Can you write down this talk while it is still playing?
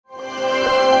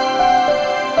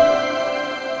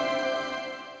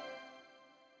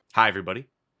Hi, everybody.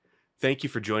 Thank you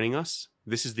for joining us.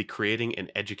 This is the Creating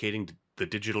and Educating the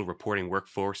Digital Reporting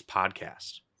Workforce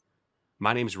podcast.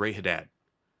 My name is Ray Haddad.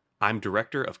 I'm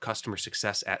Director of Customer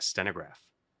Success at Stenograph.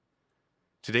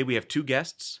 Today we have two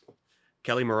guests,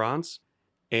 Kelly Morans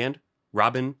and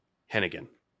Robin Hennigan.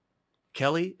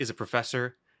 Kelly is a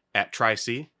professor at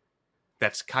Tri-C,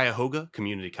 that's Cuyahoga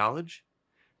Community College,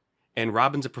 and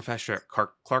Robin's a professor at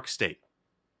Clark State.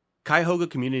 Cuyahoga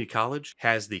Community College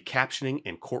has the captioning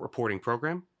and court reporting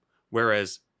program,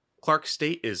 whereas Clark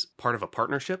State is part of a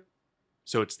partnership.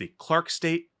 So it's the Clark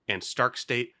State and Stark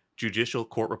State Judicial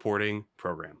Court Reporting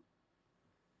Program.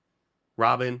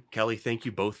 Robin, Kelly, thank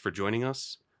you both for joining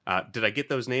us. Did I get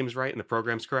those names right and the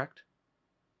programs correct?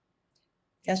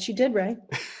 Yes, you did, Ray.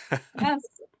 Yes.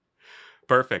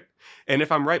 Perfect. And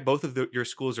if I'm right, both of your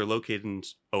schools are located in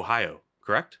Ohio,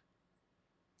 correct?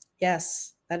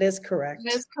 Yes, that is correct.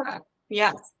 That is correct.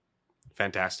 Yes.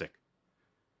 Fantastic.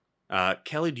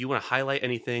 Kelly, do you want to highlight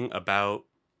anything about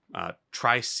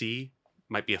Tri-C?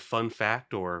 Might be a fun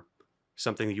fact or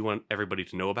something that you want everybody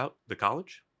to know about the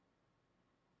college?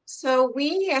 So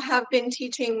we have been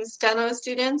teaching steno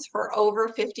students for over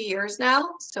 50 years now.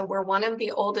 So we're one of the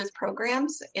oldest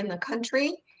programs in the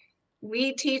country.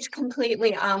 We teach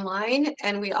completely online,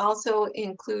 and we also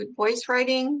include voice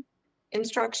writing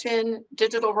instruction,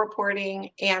 digital reporting,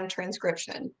 and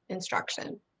transcription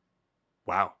instruction.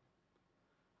 Wow.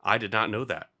 I did not know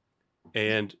that.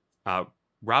 And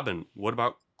Robin, what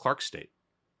about Clark State?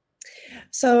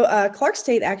 So Clark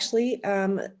State actually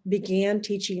began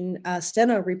teaching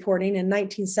steno reporting in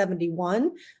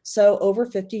 1971, so over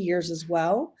 50 years as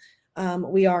well.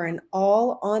 We are an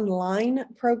all online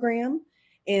program,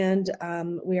 and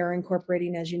we are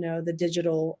incorporating, as you know, the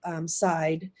digital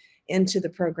side into the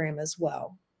program as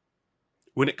well.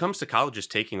 When it comes to colleges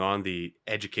taking on the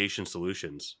education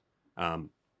solutions,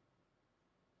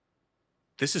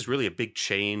 this is really a big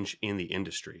change in the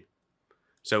industry.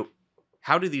 So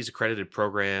how do these accredited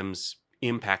programs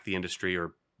impact the industry,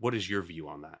 or what is your view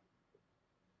on that?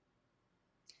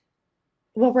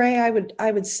 Well, Ray,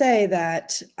 I would say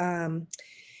that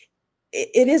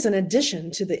it is an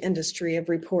addition to the industry of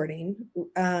reporting,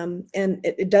 and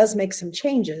it does make some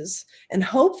changes, and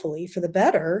hopefully for the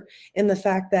better, in the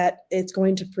fact that it's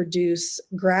going to produce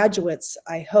graduates,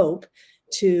 I hope,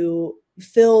 to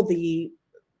fill the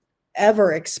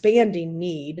ever expanding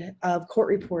need of court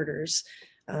reporters.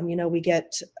 We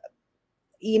get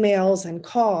emails and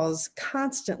calls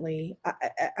constantly.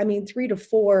 I mean, 3 to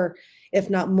 4, if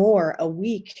not more, a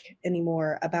week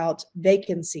anymore about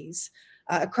vacancies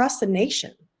across the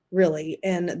nation, really.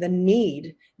 And the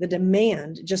need, the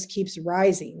demand just keeps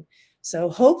rising. So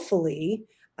hopefully,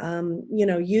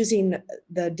 using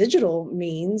the digital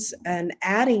means and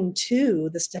adding to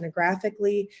the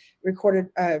stenographically reported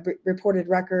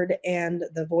record and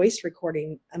the voice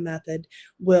recording method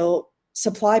will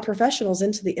supply professionals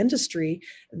into the industry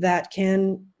that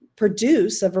can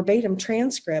produce a verbatim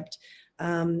transcript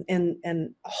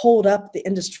and hold up the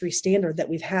industry standard that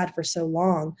we've had for so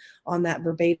long on that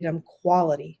verbatim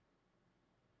quality.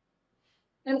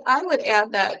 And I would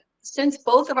add that since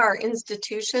both of our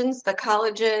institutions, the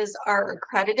colleges, are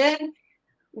accredited,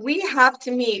 we have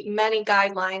to meet many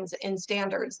guidelines and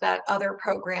standards that other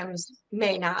programs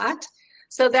may not.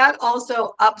 So that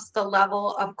also ups the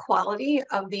level of quality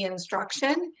of the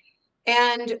instruction.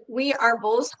 And we are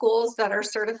both schools that are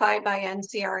certified by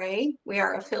NCRA. We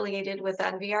are affiliated with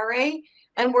NVRA,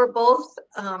 and we're both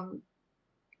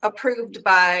approved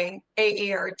by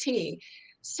AART.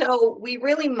 So we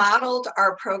really modeled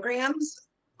our programs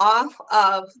off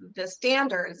of the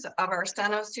standards of our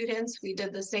steno students. We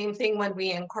did the same thing when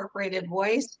we incorporated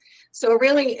voice. So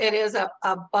really it is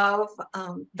above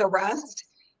the rest.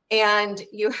 And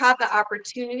you have the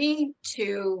opportunity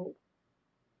to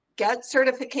get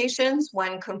certifications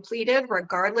when completed,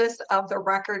 regardless of the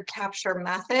record capture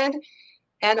method.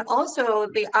 And also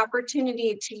the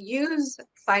opportunity to use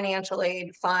financial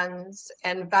aid funds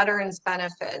and veterans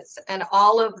benefits and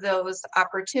all of those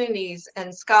opportunities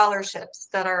and scholarships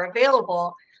that are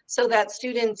available so that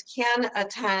students can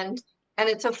attend, and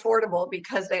it's affordable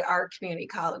because they are community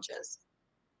colleges.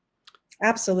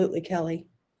 Absolutely, Kelly.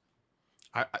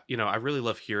 I really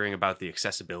love hearing about the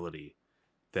accessibility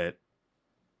that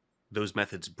those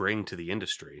methods bring to the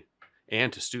industry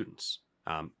and to students.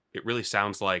 It really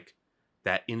sounds like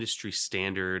that industry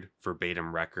standard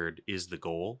verbatim record is the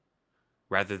goal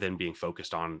rather than being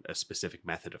focused on a specific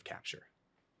method of capture.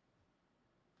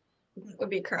 That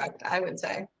would be correct, I would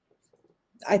say.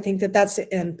 I think that that's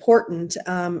important,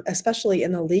 especially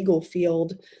in the legal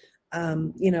field.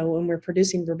 When we're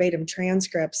producing verbatim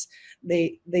transcripts,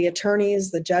 the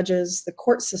attorneys, the judges, the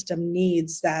court system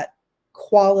needs that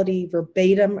quality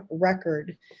verbatim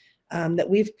record that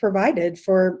we've provided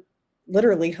for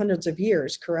literally hundreds of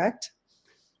years, correct?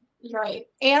 Right.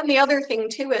 And the other thing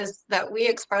too is that we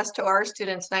express to our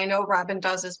students, and I know Robin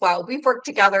does as well, we've worked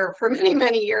together for many,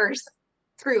 many years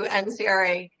through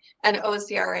NCRA and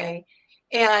OCRA.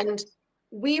 And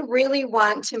we really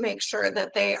want to make sure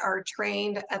that they are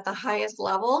trained at the highest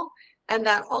level, and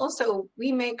that also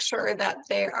we make sure that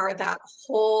they are that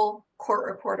whole court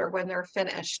reporter when they're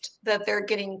finished, that they're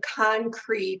getting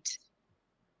concrete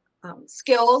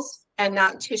skills and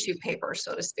not tissue paper,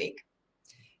 so to speak.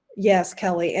 Yes,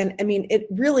 Kelly. And I mean, it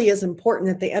really is important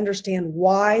that they understand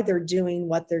why they're doing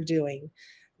what they're doing.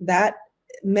 That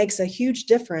makes a huge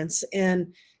difference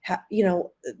in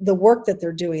the work that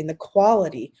they're doing, the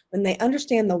quality. When they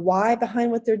understand the why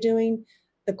behind what they're doing,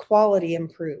 the quality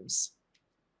improves.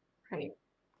 Right.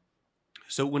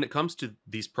 So when it comes to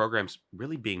these programs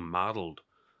really being modeled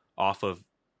off of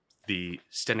the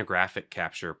stenographic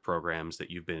capture programs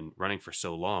that you've been running for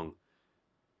so long,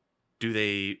 do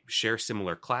they share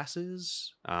similar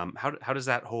classes? How does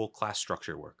that whole class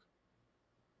structure work?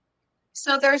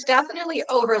 So there's definitely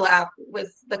overlap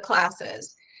with the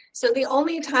classes. So the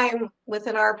only time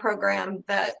within our program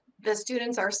that the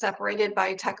students are separated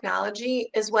by technology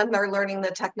is when they're learning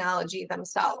the technology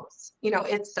themselves,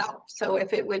 itself. So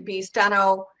if it would be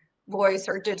steno, voice,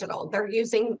 or digital, they're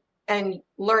using and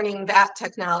learning that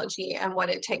technology and what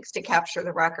it takes to capture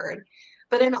the record.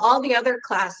 But in all the other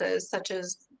classes, such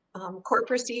as court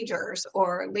procedures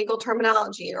or legal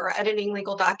terminology or editing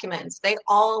legal documents, they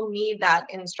all need that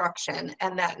instruction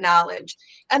and that knowledge.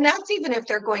 And that's even if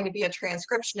they're going to be a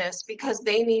transcriptionist, because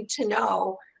they need to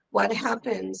know what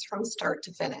happens from start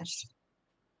to finish.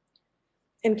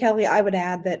 And Kelly, I would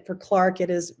add that for Clark, it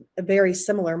is a very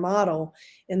similar model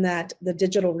in that the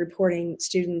digital reporting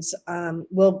students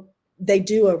they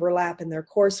do overlap in their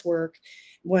coursework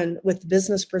with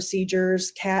business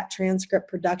procedures, CAT transcript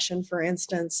production, for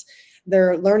instance.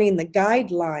 They're learning the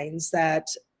guidelines that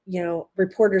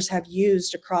reporters have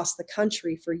used across the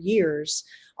country for years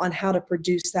on how to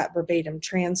produce that verbatim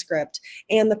transcript,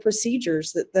 and the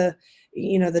procedures that the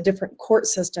different court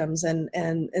systems and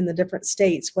in the different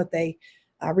states, what they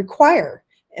require.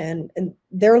 And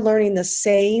they're learning the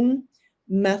same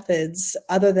methods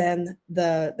other than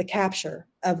the capture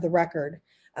of the record.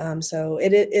 So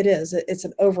it's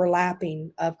an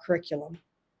overlapping of curriculum.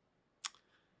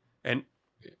 And,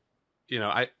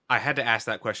 I had to ask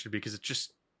that question because it's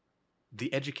just,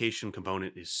 the education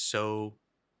component is so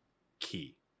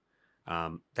key.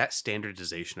 That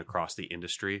standardization across the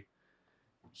industry,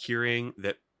 hearing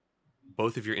that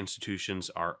both of your institutions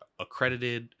are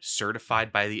accredited,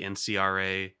 certified by the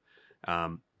NCRA,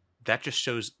 that just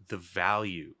shows the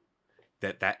value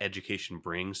that education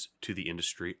brings to the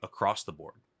industry across the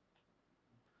board.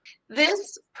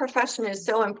 This profession is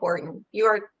so important.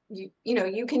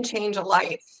 You can change a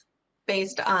life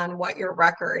based on what your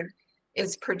record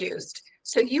is produced.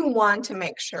 So you want to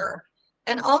make sure.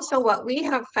 And also what we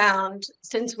have found,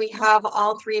 since we have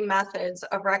all three methods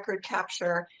of record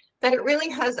capture, that it really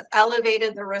has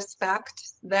elevated the respect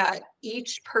that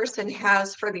each person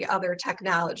has for the other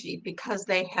technology because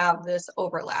they have this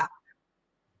overlap.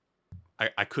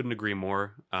 I couldn't agree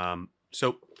more.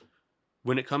 So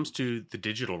when it comes to the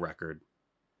digital record,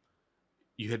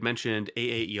 you had mentioned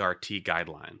AAERT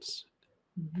guidelines.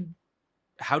 Mm-hmm.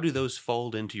 How do those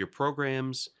fold into your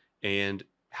programs, and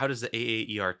how does the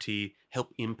AAERT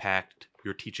help impact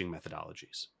your teaching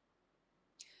methodologies?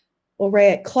 Well,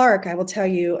 Ray, at Clark, I will tell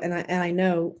you, and I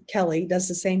know Kelly does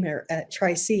the same here at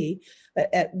Tri-C,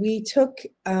 but we took,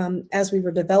 as we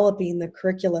were developing the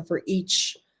curricula for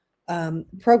each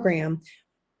program,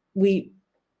 we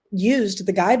used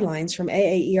the guidelines from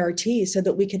AAERT so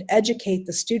that we could educate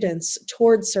the students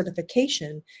towards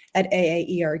certification at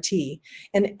AAERT.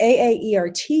 And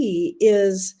AAERT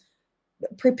is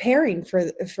preparing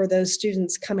for those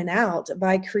students coming out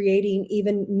by creating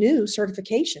even new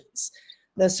certifications.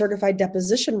 The Certified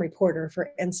Deposition Reporter,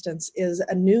 for instance, is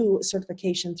a new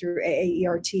certification through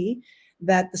AAERT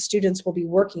that the students will be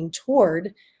working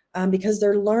toward because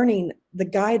they're learning the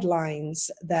guidelines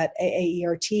that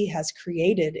AAERT has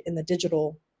created in the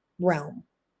digital realm.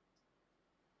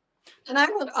 And I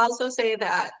would also say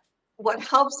that what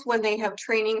helps when they have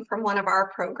training from one of our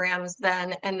programs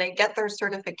then, and they get their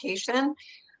certification,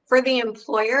 for the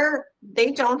employer,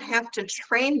 they don't have to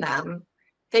train them.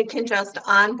 They can just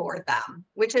onboard them,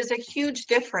 which is a huge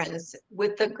difference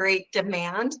with the great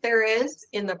demand there is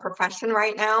in the profession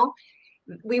right now.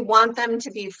 We want them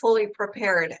to be fully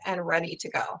prepared and ready to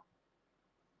go.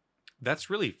 That's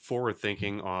really forward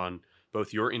thinking on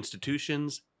both your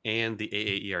institutions and the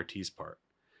AAERT's part.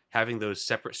 Having those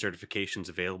separate certifications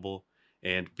available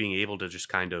and being able to just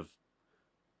kind of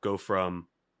go from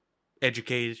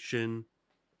education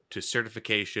to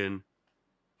certification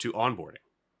to onboarding.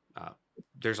 Uh,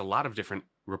 there's a lot of different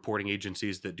reporting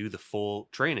agencies that do the full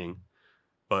training,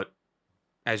 but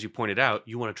as you pointed out,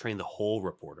 you want to train the whole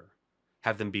reporter,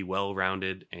 have them be well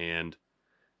rounded and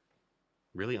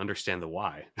really understand the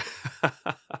why.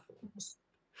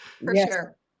 For Yes,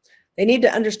 sure. they need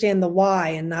to understand the why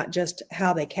and not just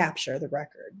how they capture the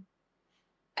record.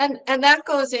 And that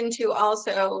goes into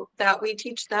also that we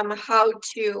teach them how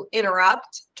to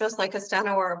interrupt, just like a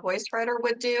steno or a voice writer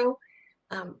would do.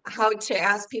 How to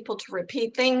ask people to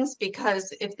repeat things,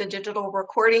 because if the digital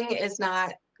recording is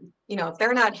not, if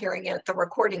they're not hearing it, the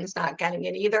recording's not getting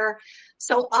it either.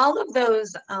 So all of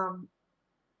those,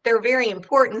 they're very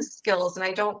important skills, and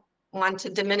I don't want to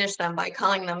diminish them by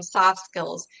calling them soft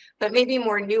skills, but maybe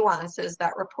more nuances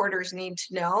that reporters need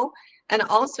to know, and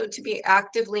also to be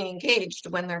actively engaged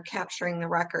when they're capturing the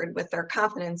record with their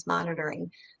confidence monitoring.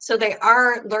 So they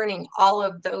are learning all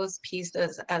of those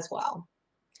pieces as well.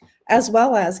 As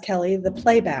well as, Kelly, the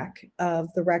playback of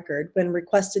the record. When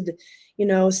requested,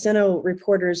 steno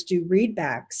reporters do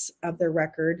readbacks of their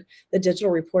record. The digital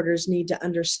reporters need to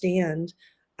understand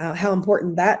how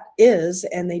important that is,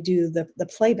 and they do the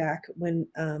playback when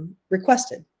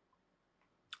requested.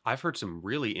 I've heard some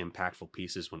really impactful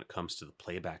pieces when it comes to the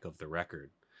playback of the record.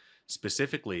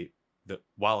 Specifically,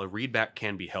 while a readback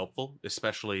can be helpful,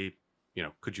 especially,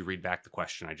 could you read back the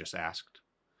question I just asked?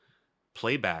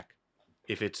 Playback,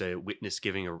 if it's a witness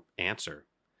giving an answer,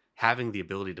 having the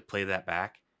ability to play that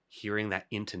back, hearing that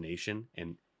intonation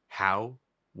and how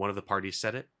one of the parties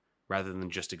said it, rather than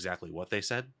just exactly what they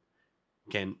said,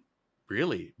 can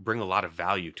really bring a lot of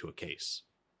value to a case.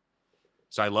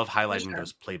 So I love highlighting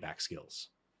those playback skills.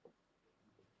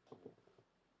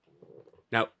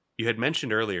 Now, you had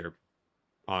mentioned earlier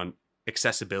on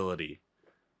accessibility,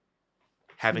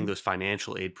 having those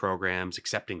financial aid programs,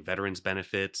 accepting veterans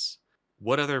benefits.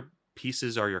 What other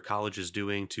pieces are your colleges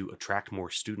doing to attract more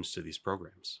students to these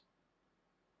programs?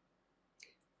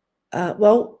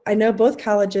 Well, I know both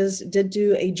colleges did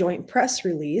do a joint press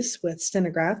release with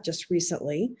Stenograph just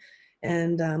recently,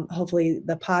 and hopefully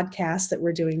the podcast that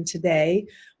we're doing today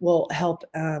will help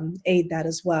aid that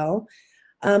as well.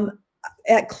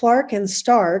 At Clark and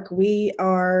Stark, we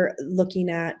are looking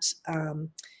at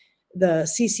the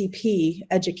CCP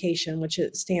education, which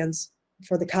it stands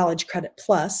for the College Credit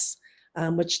Plus,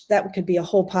 which that could be a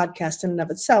whole podcast in and of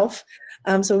itself.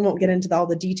 So we won't get into all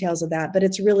the details of that, but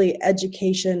it's really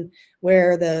education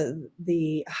where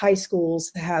the high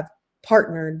schools have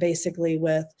partnered basically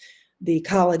with the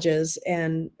colleges,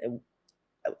 and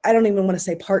I don't even want to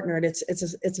say partnered. It's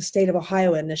a state of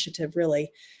Ohio initiative,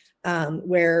 really,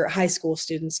 where high school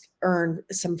students earn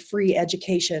some free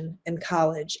education in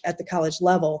college at the college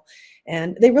level.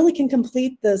 And they really can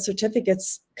complete the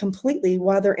certificates completely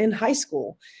while they're in high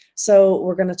school. So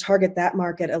we're going to target that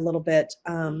market a little bit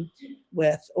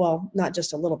not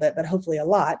just a little bit, but hopefully a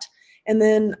lot. And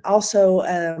then also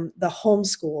the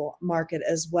homeschool market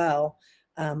as well,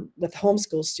 with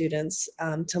homeschool students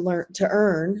to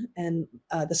earn and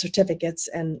the certificates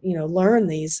and learn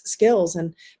these skills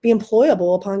and be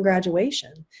employable upon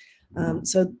graduation.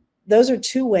 So those are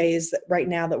two ways that right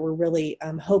now that we're really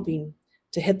hoping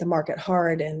to hit the market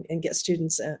hard and get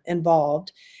students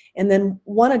involved. And then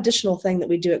one additional thing that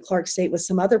we do at Clark State with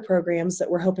some other programs that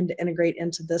we're hoping to integrate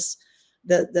into this,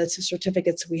 the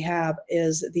certificates we have,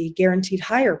 is the Guaranteed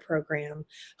Hire program,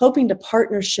 hoping to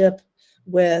partnership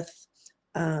with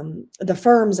the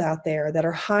firms out there that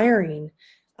are hiring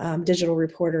digital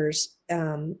reporters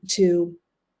to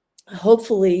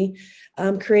hopefully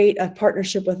create a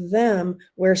partnership with them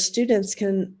where students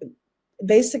can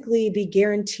basically be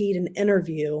guaranteed an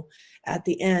interview at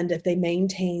the end if they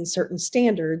maintain certain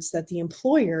standards that the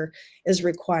employer is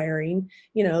requiring,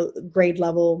 grade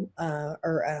level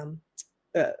or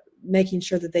making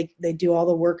sure that they do all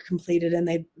the work completed and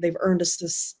they've earned a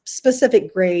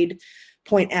specific grade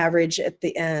point average at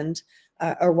the end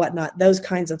or whatnot, those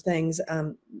kinds of things,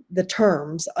 the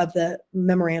terms of the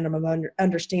memorandum of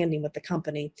understanding with the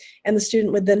company. And the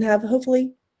student would then have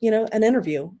hopefully, an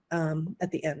interview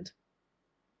at the end.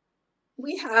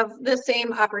 We have the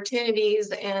same opportunities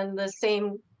and the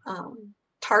same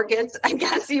targets, I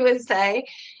guess you would say,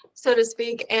 so to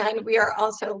speak. And we are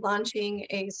also launching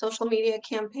a social media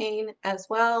campaign as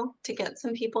well to get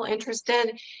some people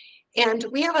interested. And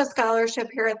we have a scholarship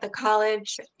here at the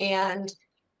college, and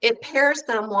it pairs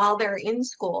them while they're in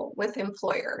school with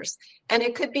employers. And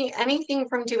it could be anything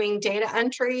from doing data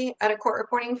entry at a court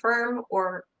reporting firm,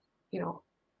 or,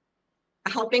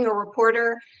 helping a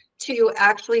reporter, to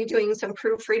actually doing some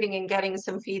proofreading and getting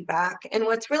some feedback. And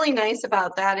what's really nice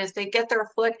about that is they get their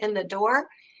foot in the door,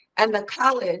 and the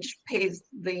college pays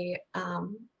the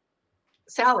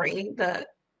salary, the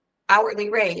hourly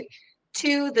rate,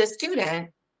 to the student.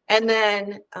 And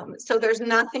then, so there's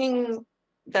nothing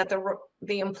that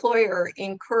the employer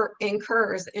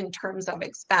incurs in terms of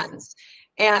expense.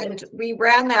 And we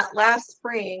ran that last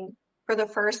spring for the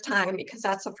first time, because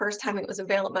that's the first time it was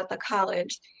available at the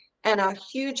college. And a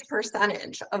huge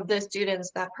percentage of the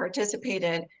students that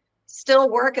participated still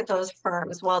work at those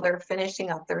firms while they're finishing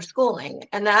up their schooling.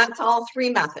 And that's all 3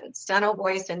 methods: steno,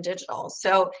 voice, and digital.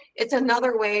 So it's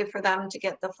another way for them to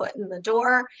get the foot in the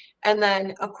door. And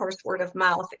then, of course, word of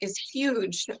mouth is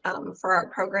huge for our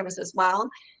programs as well.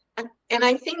 And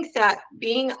I think that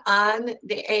being on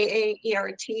the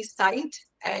AAERT site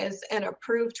as an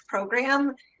approved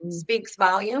program speaks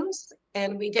volumes,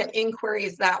 and we get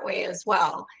inquiries that way as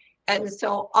well. And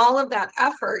so all of that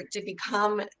effort to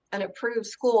become an approved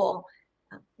school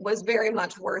was very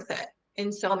much worth it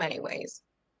in so many ways.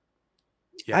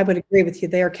 Yeah. I would agree with you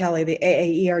there, Kelly. The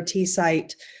AAERT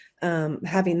site,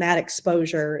 having that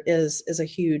exposure is a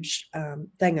huge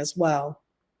thing as well.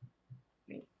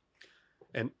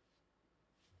 And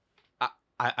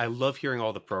I love hearing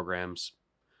all the programs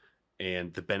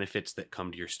and the benefits that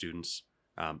come to your students.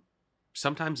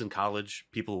 Sometimes in college,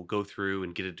 people will go through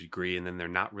and get a degree, and then they're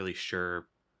not really sure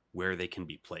where they can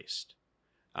be placed.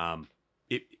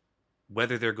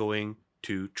 Whether they're going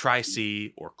to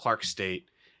Tri-C or Clark State,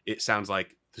 it sounds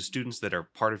like the students that are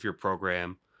part of your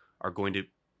program are going to,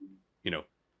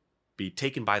 be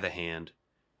taken by the hand,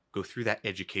 go through that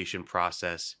education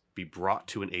process, be brought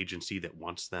to an agency that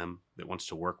wants them, that wants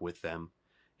to work with them,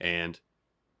 and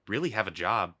really have a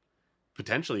job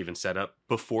potentially even set up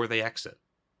before they exit.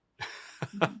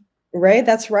 Right,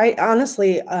 that's right.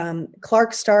 Honestly,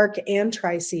 Clark, Stark, and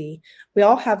Tri-C, we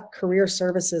all have career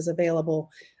services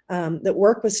available that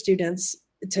work with students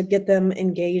to get them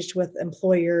engaged with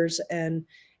employers and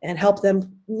help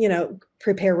them,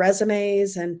 prepare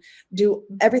resumes and do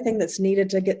everything that's needed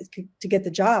to get the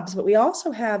jobs. But we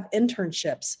also have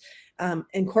internships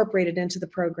incorporated into the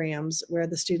programs where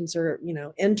the students are,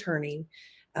 interning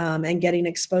and getting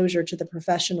exposure to the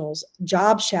professionals,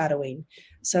 job shadowing.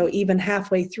 So even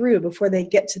halfway through, before they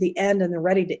get to the end and they're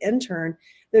ready to intern,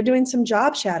 they're doing some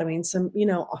job shadowing, some,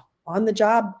 on the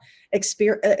job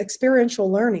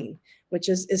experiential learning, which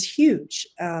is huge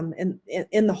in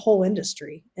the whole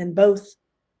industry, in both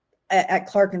at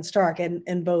Clark and Stark and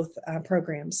in both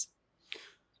programs.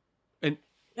 And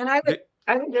I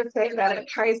would just say that at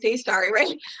Tri-C, sorry,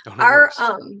 right? Oh, no Our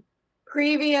worries.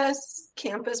 Previous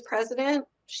campus president,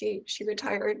 she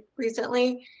retired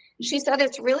recently. She said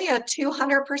it's really a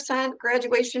 200%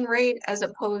 graduation rate as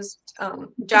opposed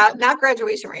not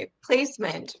graduation rate,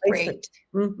 placement rate,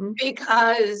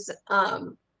 because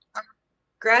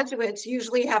graduates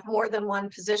usually have more than one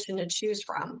position to choose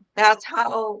from. That's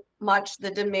how much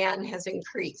the demand has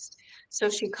increased. So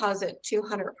she calls it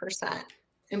 200%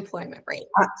 employment rate.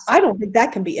 I don't think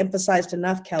that can be emphasized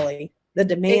enough, Kelly. The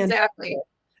demand. Exactly.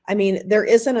 I mean, there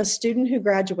isn't a student who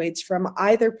graduates from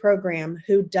either program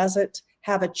who doesn't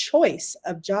have a choice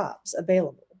of jobs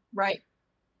available. Right.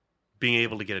 Being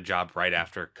able to get a job right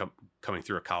after coming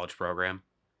through a college program,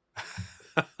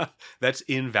 that's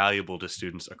invaluable to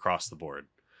students across the board.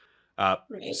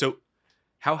 Right. So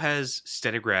how has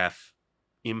Stenograph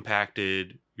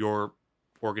impacted your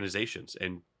organizations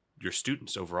and your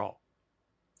students overall?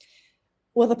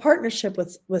 Well, the partnership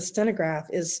with Stenograph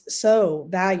is so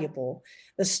valuable.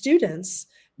 The students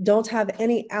don't have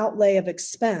any outlay of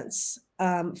expense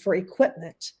for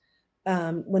equipment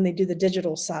when they do the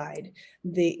digital side.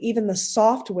 Even the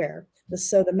software,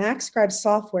 so the MaxScribe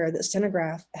software that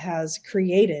Stenograph has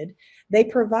created, they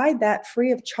provide that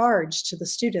free of charge to the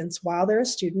students while they're a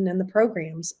student in the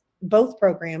programs, both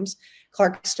programs,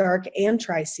 Clark, Stark, and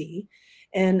Tri-C.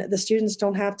 And the students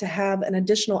don't have to have an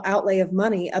additional outlay of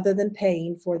money other than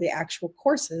paying for the actual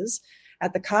courses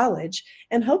at the college.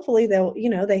 And hopefully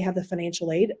they have the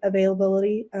financial aid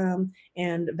availability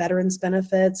and veterans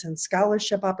benefits and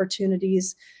scholarship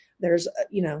opportunities. There's,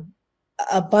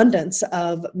 abundance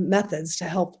of methods to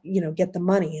help, get the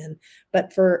money in.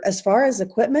 But as far as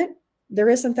equipment, there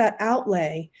isn't that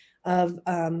outlay of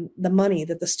the money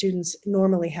that the students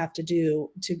normally have to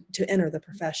do to enter the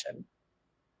profession.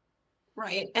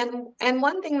 Right. And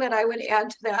one thing that I would add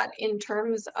to that in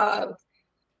terms of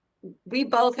we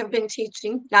both have been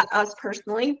teaching, not us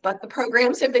personally, but the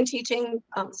programs have been teaching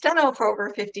steno for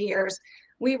over 50 years.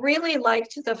 We really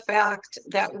liked the fact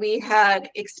that we had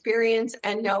experience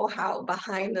and know-how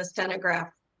behind the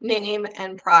Stenograph name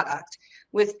and product,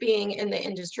 with being in the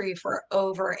industry for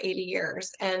over 80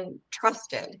 years and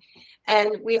trusted.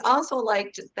 And we also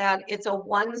liked that it's a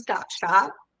one-stop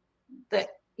shop, that,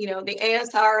 you know, the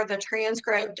ASR, the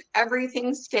transcript,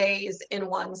 everything stays in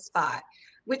one spot,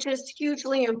 which is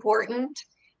hugely important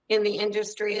in the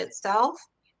industry itself.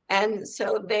 And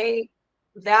so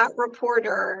that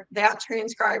reporter, that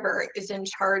transcriber is in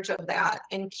charge of that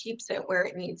and keeps it where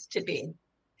it needs to be.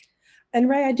 And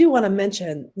Ray, I do want to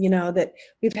mention, you know, that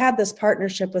we've had this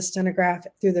partnership with Stenograph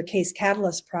through the Case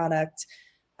Catalyst product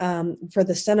for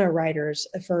the steno writers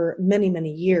for many,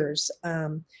 many years.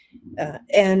 And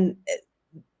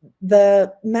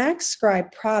the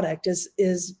MaxScribe product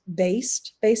is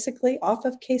based basically off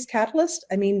of Case Catalyst.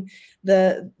 I mean,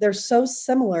 they're so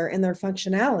similar in their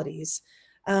functionalities.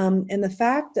 And the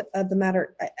fact of the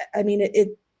matter, I mean,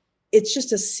 it's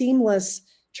just a seamless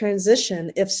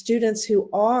transition if students who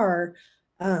are,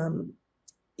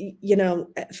 you know,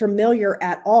 familiar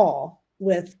at all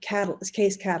with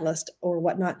Case Catalyst or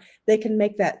whatnot, they can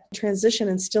make that transition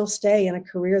and still stay in a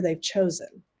career they've chosen.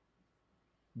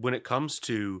 When it comes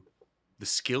to the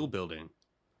skill building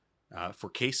for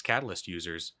Case Catalyst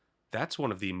users, that's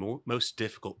one of the most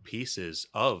difficult pieces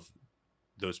of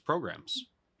those programs,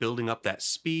 building up that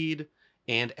speed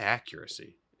and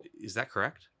accuracy. Is that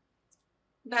correct?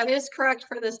 That is correct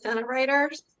for the steno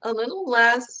writers, a little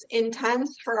less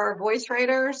intense for our voice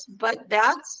writers, but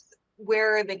that's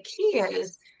where the key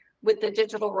is with the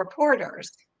digital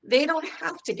reporters. They don't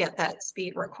have to get that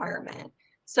speed requirement.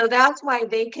 So that's why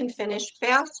they can finish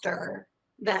faster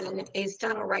than a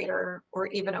steno writer or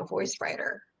even a voice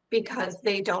writer, because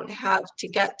they don't have to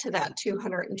get to that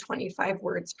 225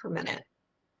 words per minute.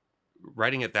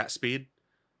 Writing at that speed,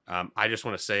 I just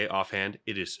want to say offhand,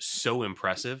 it is so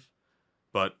impressive.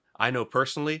 But I know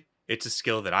personally, it's a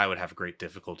skill that I would have great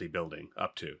difficulty building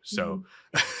up to. So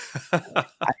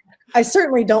I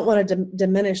certainly don't want to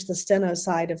diminish the steno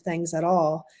side of things at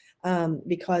all,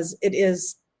 because it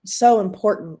is so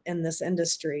important in this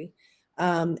industry.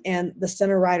 And the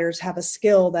steno writers have a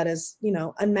skill that is, you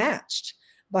know, unmatched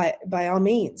by all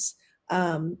means.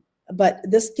 But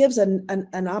this gives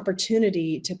an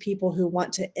opportunity to people who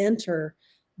want to enter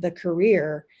the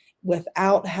career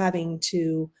without having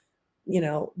to, you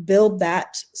know, build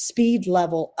that speed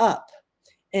level up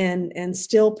and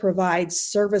still provide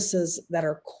services that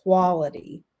are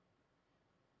quality.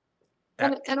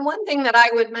 And one thing that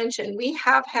I would mention, we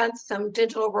have had some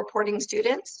digital reporting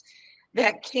students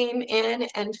that came in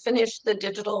and finished the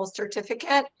digital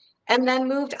certificate and then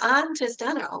moved on to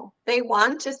steno. They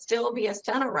want to still be a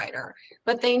steno writer,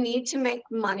 but they need to make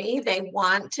money. They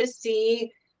want to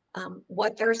see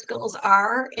what their skills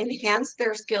are, enhance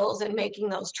their skills in making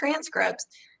those transcripts.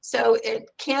 So it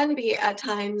can be at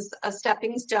times a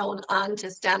stepping stone onto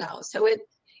steno. So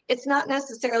it's not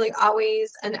necessarily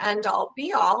always an end all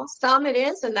be all. Some it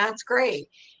is, and that's great.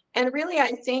 And really,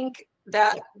 I think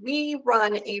that we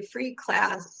run a free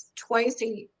class twice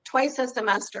a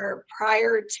semester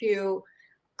prior to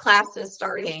classes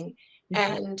starting. Mm-hmm.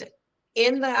 And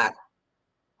in that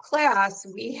class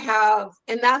we have,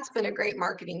 and that's been a great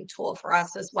marketing tool for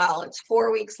us as well. It's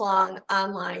 4 weeks long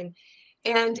online.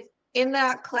 And in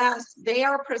that class, they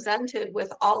are presented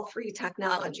with all 3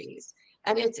 technologies.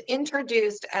 And it's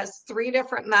introduced as 3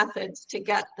 different methods to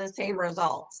get the same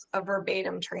results, a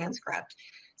verbatim transcript.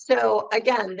 So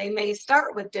again, they may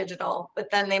start with digital,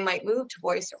 but then they might move to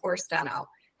voice or steno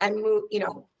and move, you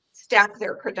know, stack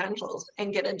their credentials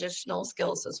and get additional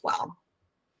skills as well.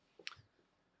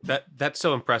 That's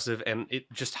so impressive, and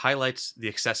it just highlights the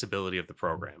accessibility of the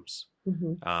programs.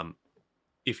 Mm-hmm.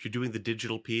 If you're doing the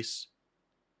digital piece,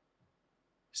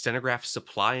 Stenograph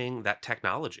supplying that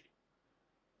technology.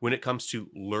 When it comes to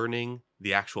learning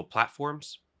the actual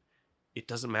platforms, it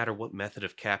doesn't matter what method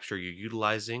of capture you're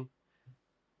utilizing.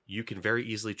 You can very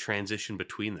easily transition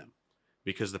between them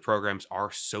because the programs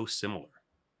are so similar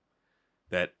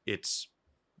that it's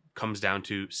comes down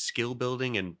to skill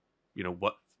building and, you know,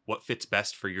 what fits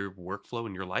best for your workflow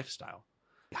and your lifestyle.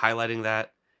 Highlighting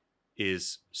that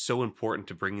is so important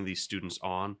to bringing these students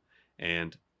on.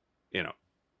 And, you know,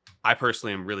 I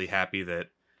personally am really happy that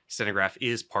Stenograph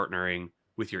is partnering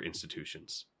with your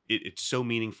institutions. It's so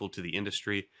meaningful to the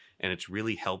industry, and it's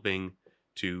really helping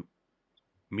to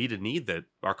meet a need that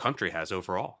our country has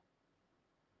overall.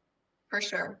 For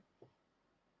sure.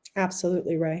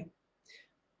 Absolutely, Ray.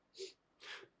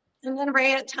 And then,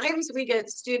 Ray, at times we get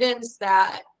students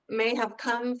that may have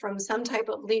come from some type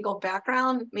of legal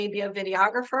background, maybe a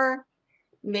videographer,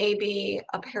 maybe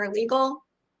a paralegal,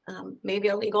 maybe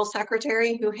a legal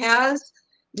secretary who has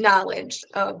knowledge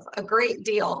of a great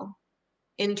deal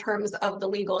in terms of the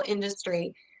legal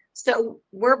industry. So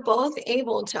we're both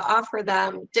able to offer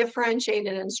them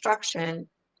differentiated instruction,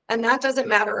 and that doesn't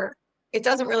matter. It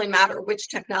doesn't really matter which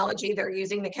technology they're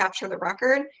using to capture the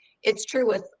record. It's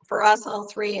true for us all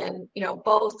three, and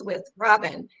both with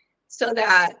Robin, so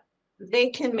that they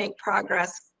can make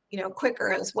progress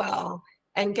quicker as well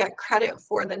and get credit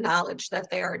for the knowledge that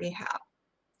they already have.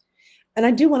 And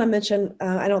I do want to mention,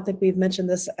 I don't think we've mentioned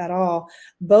this at all,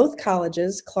 both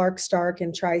colleges, Clark, Stark,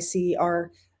 and Tri-C,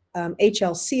 are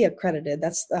HLC accredited.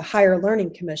 That's the Higher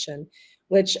Learning Commission,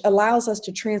 which allows us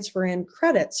to transfer in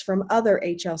credits from other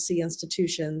HLC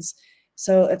institutions.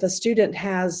 So if a student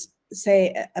has,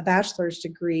 say, a bachelor's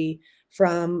degree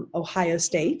from Ohio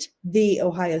State, the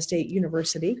Ohio State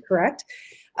University, correct?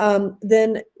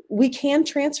 Then we can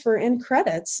transfer in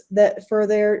credits that for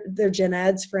their gen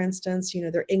eds, for instance,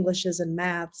 their Englishes and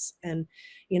maths, and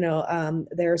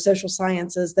their social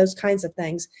sciences, those kinds of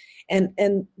things,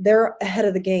 and they're ahead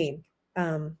of the game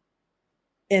in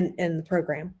the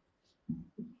program.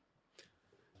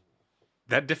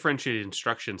 That differentiated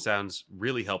instruction sounds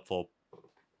really helpful,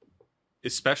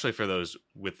 especially for those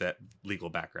with that legal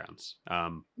backgrounds.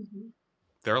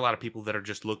 There are a lot of people that are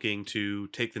just looking to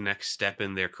take the next step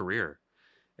in their career.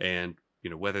 And,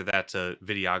 whether that's a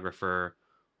videographer,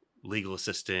 legal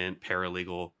assistant,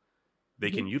 paralegal, they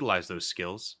can utilize those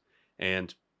skills,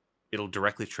 and it'll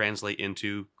directly translate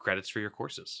into credits for your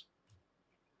courses.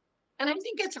 And I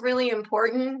think it's really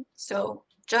important. So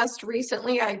just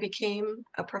recently I became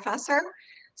a professor.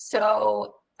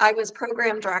 So I was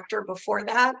program director before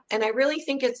that. And I really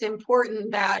think it's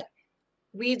important that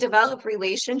we develop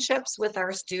relationships with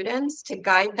our students to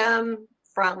guide them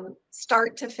from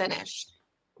start to finish,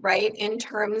 right? In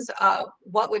terms of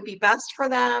what would be best for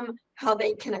them, how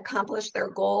they can accomplish their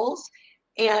goals.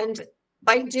 And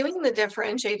by doing the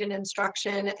differentiated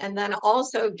instruction and then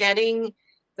also getting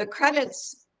the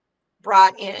credits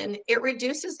brought in, it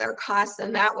reduces their costs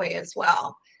in that way as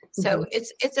well. So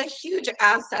it's a huge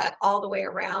asset all the way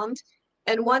around.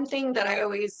 And one thing that I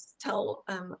always tell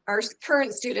our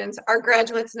current students, our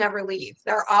graduates never leave.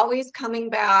 They're always coming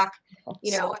back,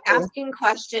 asking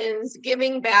questions,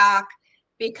 giving back,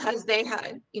 because they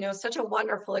had, such a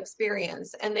wonderful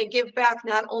experience. And they give back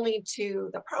not only to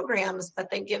the programs, but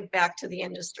they give back to the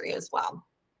industry as well.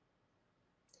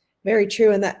 Very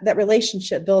true. And that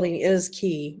relationship building is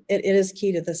key. It is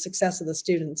key to the success of the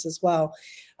students as well.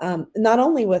 Not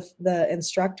only with the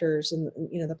instructors and,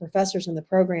 the professors in the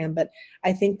program, but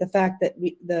I think the fact that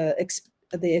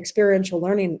the experiential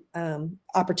learning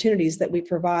opportunities that we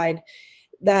provide,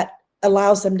 that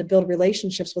allows them to build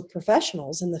relationships with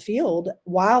professionals in the field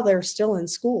while they're still in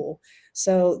school.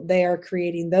 So they are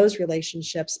creating those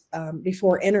relationships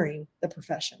before entering the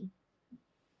profession.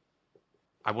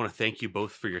 I want to thank you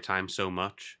both for your time so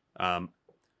much.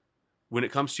 When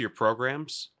it comes to your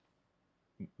programs,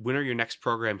 when are your next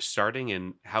programs starting,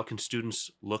 and how can students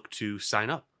look to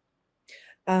sign up?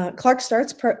 Clark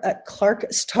Stark's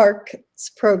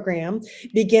program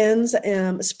begins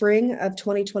spring of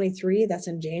 2023. That's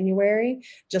in January,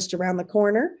 just around the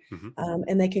corner.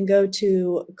 And they can go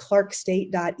to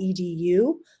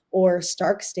clarkstate.edu or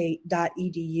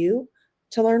starkstate.edu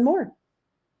to learn more.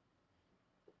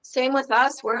 Same with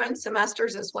us. We're on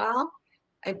semesters as well.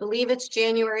 I believe it's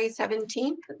January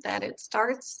 17th that it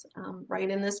starts, right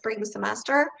in the spring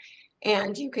semester.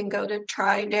 And you can go to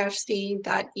tri-c.edu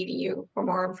for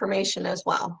more information as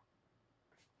well.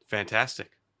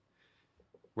 Fantastic.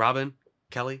 Robin,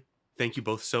 Kelly, thank you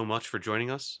both so much for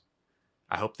joining us.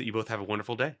 I hope that you both have a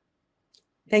wonderful day.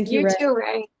 Thank you, You Ray. too,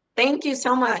 Ray. Thank you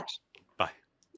so much.